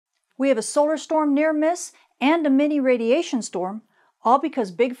We have a solar storm near miss and a mini radiation storm, all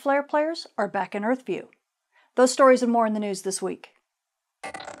because big flare players are back in Earth view. Those stories and more in the news this week.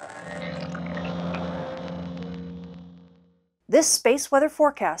 This space weather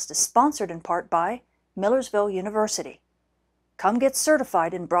forecast is sponsored in part by Millersville University. Come get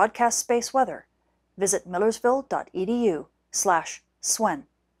certified in broadcast space weather. Visit millersville.edu/SWEN.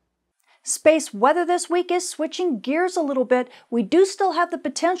 Space weather this week is switching gears a little bit. We do still have the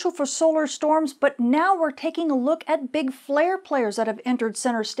potential for solar storms, but now we're taking a look at big flare players that have entered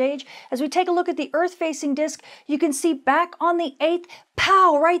center stage. As we take a look at the Earth-facing disk, you can see back on the 8th,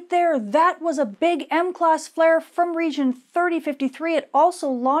 pow, right there, that was a big M-class flare from region 3053. It also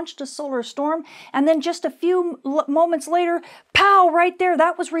launched a solar storm, and then just a few moments later, pow, right there,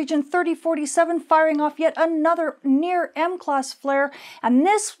 that was region 3047 firing off yet another near M-class flare, and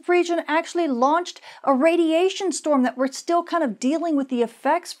this region actually launched a radiation storm that we're still kind of dealing with the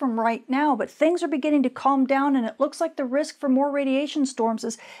effects from right now, but things are beginning to calm down, and it looks like the risk for more radiation storms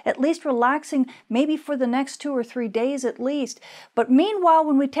is at least relaxing, maybe for the next 2 or 3 days at least. But meanwhile,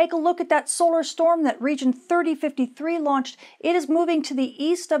 when we take a look at that solar storm that region 3053 launched, it is moving to the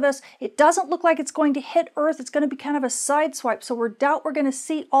east of us. It doesn't look like it's going to hit Earth. It's going to be kind of a side swipe, so we doubt we're going to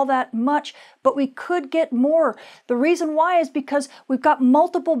see all that much, but we could get more. The reason why is because we've got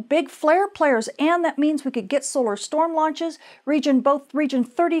multiple big flare players, and that means we could get solar storm launches. Both region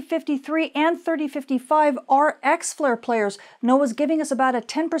 3053 and 3055 are X flare players. NOAA's giving us about a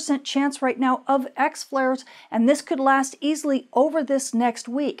 10% chance right now of X flares, and this could last easily over this next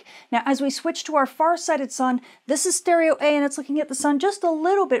week. Now, as we switch to our far-sighted sun, this is stereo A, and it's looking at the sun just a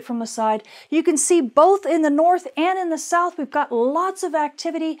little bit from the side. You can see both in the north and in the south, we've got lots of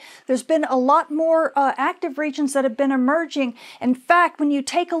activity. There's been a lot more active regions that have been emerging. In fact, when you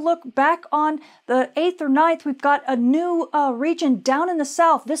take a look back on the 8th or 9th, we've got a new region down in the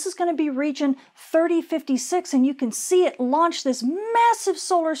south. This is going to be region 3056, and you can see it launch this massive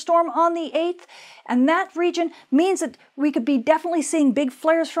solar storm on the 8th. And that region means that we could be definitely seeing big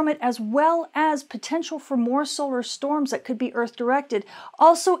flares from it, as well as potential for more solar storms that could be Earth-directed.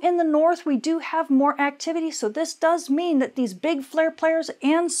 Also in the north, we do have more activity, so this does mean that these big flare players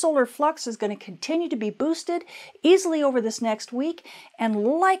and solar flux is going to continue to be boosted easily over this next week, and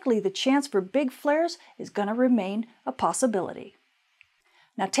likely the chance for big flares is going to remain a possibility.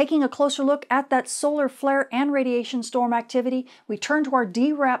 Now, taking a closer look at that solar flare and radiation storm activity, we turn to our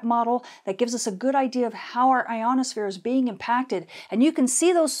DRAP model that gives us a good idea of how our ionosphere is being impacted. And you can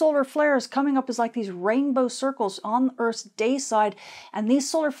see those solar flares coming up as like these rainbow circles on Earth's day side. And these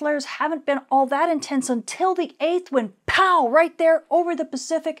solar flares haven't been all that intense until the 8th, when pow, right there over the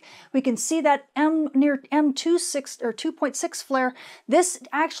Pacific, we can see that near M26 or 2.6 flare. This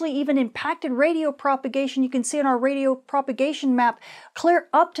actually even impacted radio propagation. You can see in our radio propagation map, clear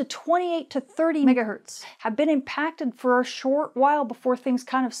up to 28 to 30 megahertz have been impacted for a short while before things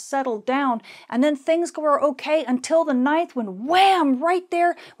kind of settled down. And then things were okay until the 9th, when wham, right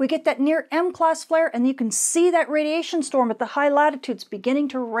there, we get that near M-class flare, and you can see that radiation storm at the high latitudes beginning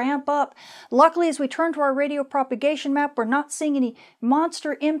to ramp up. Luckily, as we turn to our radio propagation map, we're not seeing any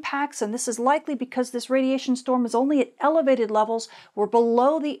monster impacts, and this is likely because this radiation storm is only at elevated levels. We're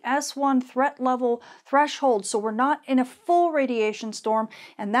below the S1 threat level threshold, so we're not in a full radiation storm,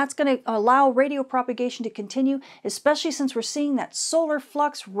 and that's going to allow radio propagation to continue, especially since we're seeing that solar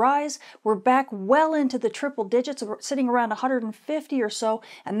flux rise. We're back well into the triple digits, we're sitting around 150 or so,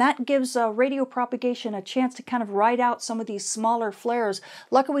 and that gives radio propagation a chance to kind of ride out some of these smaller flares.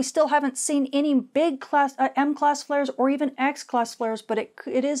 Luckily, we still haven't seen any big M-class flares or even X-class flares, but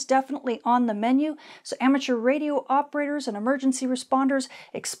it is definitely on the menu. So amateur radio operators and emergency responders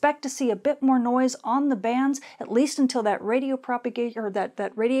expect to see a bit more noise on the bands, at least until that radio propagation or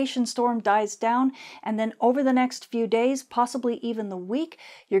that radiation storm dies down. And then over the next few days, possibly even the week,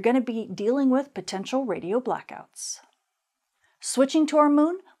 you're going to be dealing with potential radio blackouts. Switching to our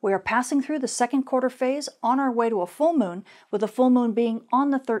moon, we are passing through the second quarter phase on our way to a full moon, with the full moon being on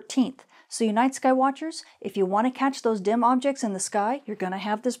the 13th. So you night sky watchers, if you want to catch those dim objects in the sky, you're going to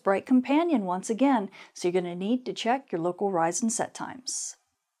have this bright companion once again, so you're going to need to check your local rise and set times.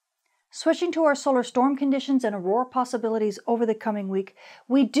 Switching to our solar storm conditions and aurora possibilities over the coming week,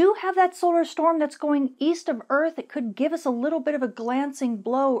 we do have that solar storm that's going east of Earth. It could give us a little bit of a glancing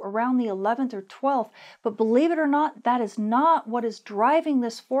blow around the 11th or 12th, but believe it or not, that is not what is driving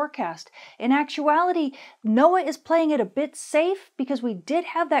this forecast. In actuality, NOAA is playing it a bit safe because we did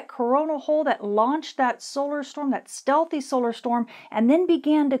have that coronal hole that launched that solar storm, that stealthy solar storm, and then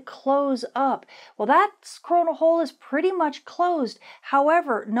began to close up. Well, that coronal hole is pretty much closed.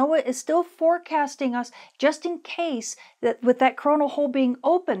 However, NOAA is still forecasting us, just in case, that with that coronal hole being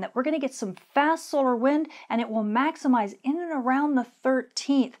open, that we're going to get some fast solar wind, and it will maximize in and around the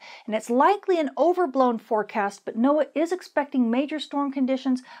 13th. And it's likely an overblown forecast, but NOAA is expecting major storm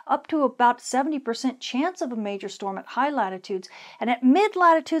conditions up to about 70% chance of a major storm at high latitudes. And at mid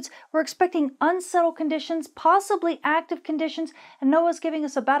latitudes, we're expecting unsettled conditions, possibly active conditions, and NOAA's giving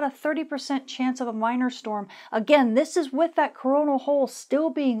us about a 30% chance of a minor storm. Again, this is with that coronal hole still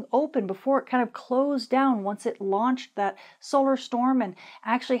being open before it kind of closed down once it launched that solar storm and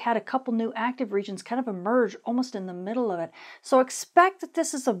actually had a couple new active regions kind of emerge almost in the middle of it. So expect that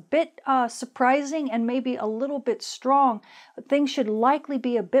this is a bit surprising and maybe a little bit strong. Things should likely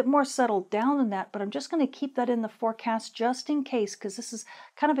be a bit more settled down than that, but I'm just going to keep that in the forecast just in case, because this is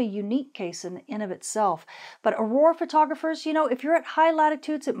kind of a unique case in of itself. But aurora photographers, you know, if you're at high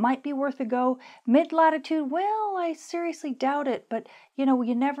latitudes, it might be worth a go. Mid latitude, well, I seriously doubt it, but you know,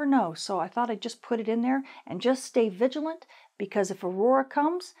 you never know. So I thought I'd just put it in there and just stay vigilant, because if aurora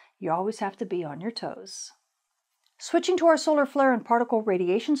comes, you always have to be on your toes. Switching to our solar flare and particle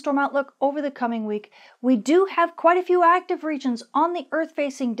radiation storm outlook over the coming week, we do have quite a few active regions on the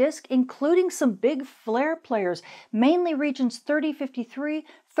Earth-facing disk, including some big flare players, mainly regions 3053,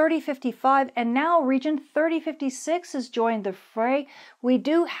 3055, and now region 3056 has joined the fray. We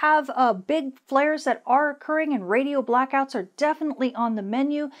do have big flares that are occurring, and radio blackouts are definitely on the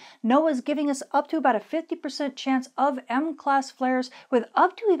menu. NOAA is giving us up to about a 50% chance of M-class flares, with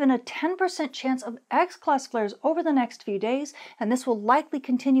up to even a 10% chance of X-class flares over the next few days, and this will likely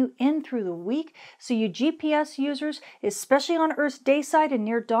continue in through the week. So you GPS users, especially on Earth's dayside and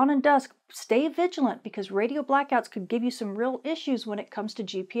near dawn and dusk, stay vigilant, because radio blackouts could give you some real issues when it comes to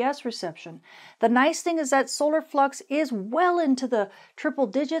GPS reception. The nice thing is that solar flux is well into the triple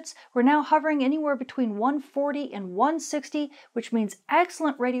digits. We're now hovering anywhere between 140 and 160, which means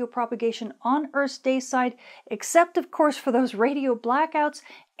excellent radio propagation on Earth's dayside, except of course for those radio blackouts.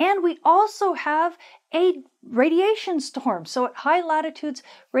 And we also have a radiation storm. So at high latitudes,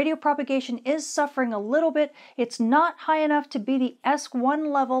 radio propagation is suffering a little bit. It's not high enough to be the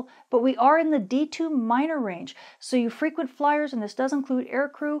S1 level, but we are in the D2 minor range. So you frequent flyers, and this does include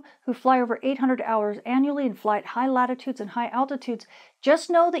aircrew who fly over 800 hours annually and fly at high latitudes and high altitudes, just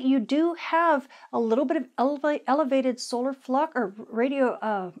know that you do have a little bit of elevated solar flux or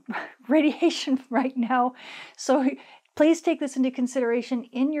radiation right now. So please take this into consideration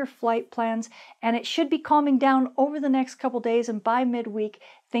in your flight plans, and it should be calming down over the next couple days, and by midweek,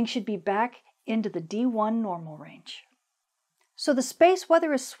 things should be back into the D1 normal range. So the space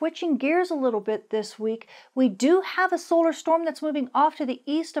weather is switching gears a little bit this week. We do have a solar storm that's moving off to the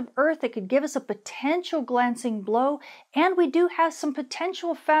east of Earth that could give us a potential glancing blow, and we do have some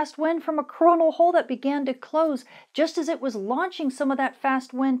potential fast wind from a coronal hole that began to close just as it was launching some of that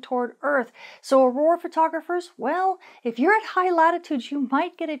fast wind toward Earth. So aurora photographers, well, if you're at high latitudes, you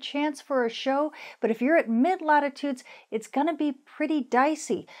might get a chance for a show, but if you're at mid latitudes, it's going to be pretty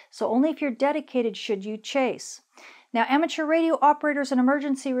dicey. So only if you're dedicated should you chase. Now, amateur radio operators and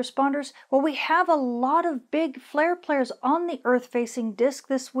emergency responders, well, we have a lot of big flare players on the Earth-facing disk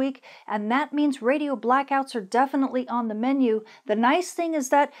this week, and that means radio blackouts are definitely on the menu. The nice thing is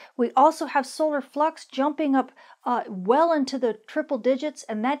that we also have solar flux jumping up well into the triple digits,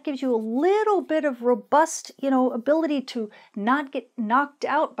 and that gives you a little bit of robust, ability to not get knocked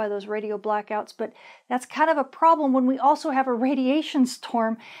out by those radio blackouts. But that's kind of a problem when we also have a radiation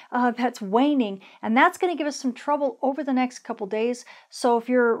storm that's waning, and that's going to give us some trouble over the next couple days. So if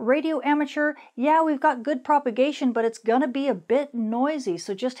you're a radio amateur, yeah, we've got good propagation, but it's going to be a bit noisy.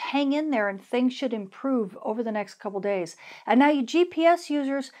 So just hang in there and things should improve over the next couple days. And now you GPS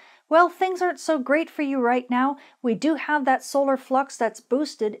users, well, things aren't so great for you right now. We do have that solar flux that's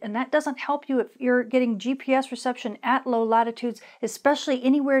boosted, and that doesn't help you if you're getting GPS reception at low latitudes, especially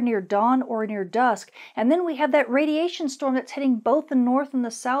anywhere near dawn or near dusk. And then we have that radiation storm that's hitting both the north and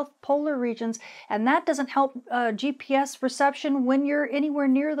the south polar regions, and that doesn't help GPS reception when you're anywhere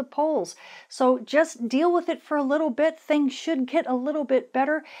near the poles. So just deal with it for a little bit. Things should get a little bit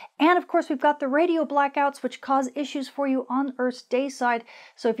better. And of course, we've got the radio blackouts, which cause issues for you on Earth's dayside.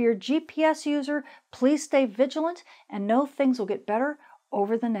 So if you're a GPS user, please stay vigilant and know things will get better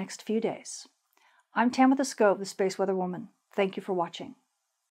over the next few days. I'm Tamitha Skov, the Space Weather Woman. Thank you for watching.